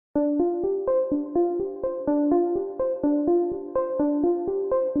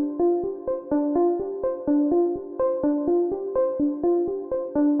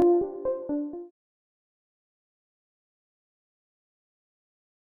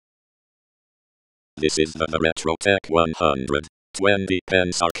This is the RetroTech100 20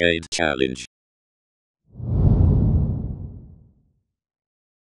 pence arcade challenge.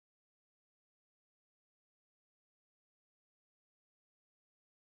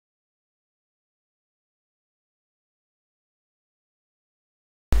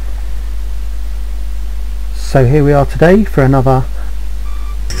 So here we are today for another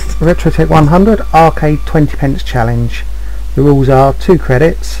RetroTech100 arcade 20 pence challenge. The rules are 2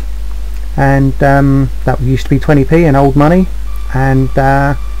 credits, and that used to be 20p in old money, and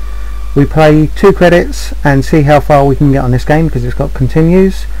we play 2 credits and see how far we can get on this game, because it's got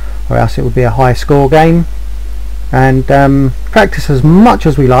continues, or else it would be a high score game, and practice as much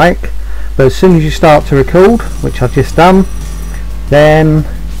as we like, but as soon as you start to record, which I've just done, then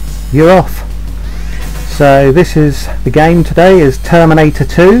you're off. So this is the game today, is Terminator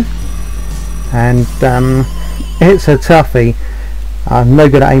 2, and it's a toughie. I'm no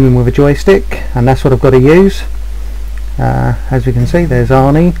good at aiming with a joystick, and that's what I've got to use. As we can see, there's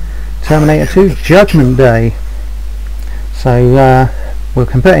Arnie. Terminator 2 Judgement Day. So we'll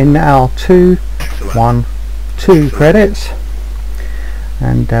put in our 2 credits,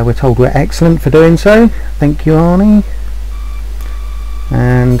 and we're told we're excellent for doing so. Thank you, Arnie.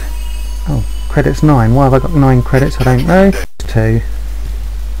 And oh, credits 9. Why have I got 9 credits? I don't know. 2.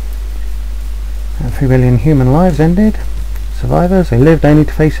 3 million human lives ended. Survivors, they lived only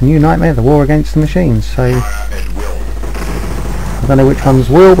to face a new nightmare, the war against the machines. So I don't know which one's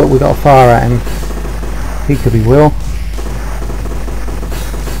Will, but we've got to fire at him. He could be Will.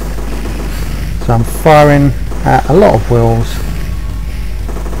 So I'm firing at a lot of Wills.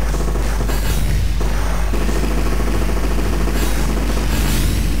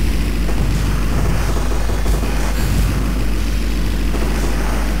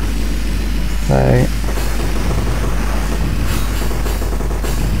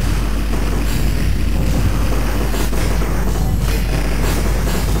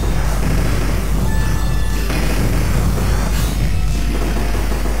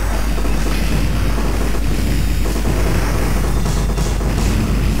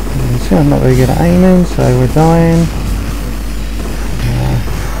 So I'm not very good at aiming, so we're dying.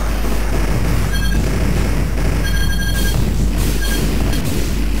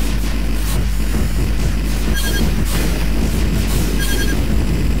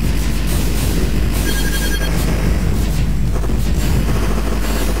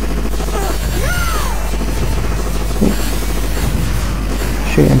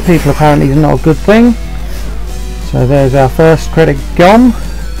 Shooting people apparently is not a good thing. So there's our first credit gone.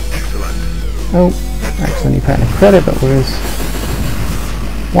 Oh, accidentally put in a credit, but there is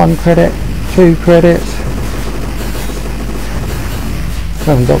 1 credit, 2 credits. We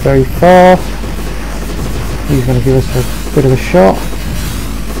haven't got very far. He's going to give us a bit of a shot.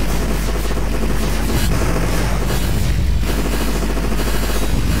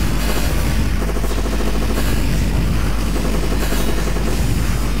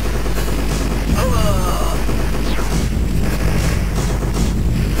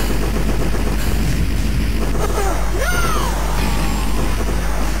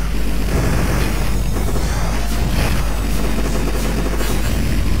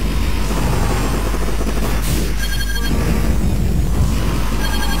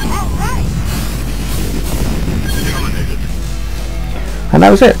 And that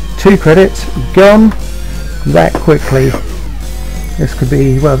was it. 2 credits gone that quickly. This could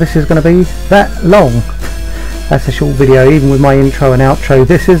be, well, this is going to be that long. That's a short video. Even with my intro and outro,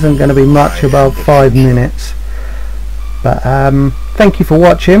 this isn't going to be much above 5 minutes. But thank you for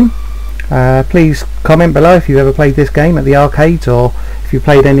watching. Please comment below if you've ever played this game at the arcades, or if you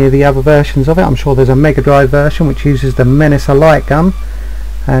played any of the other versions of it. I'm sure there's a Mega Drive version which uses the Menacer light gun,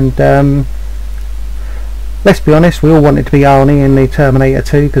 and let's be honest, we all wanted to be Arnie in the Terminator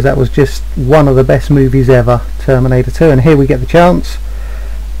 2, because that was just one of the best movies ever, Terminator 2, and here we get the chance,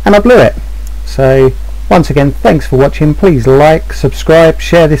 and I blew it. So once again, thanks for watching. Please like, subscribe,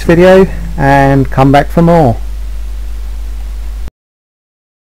 share this video, and come back for more.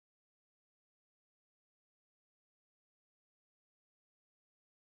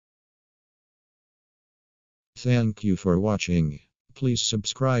 Thank you for watching. Please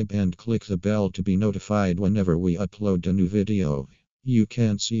subscribe and click the bell to be notified whenever we upload a new video. You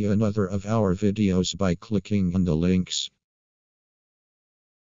can see another of our videos by clicking on the links.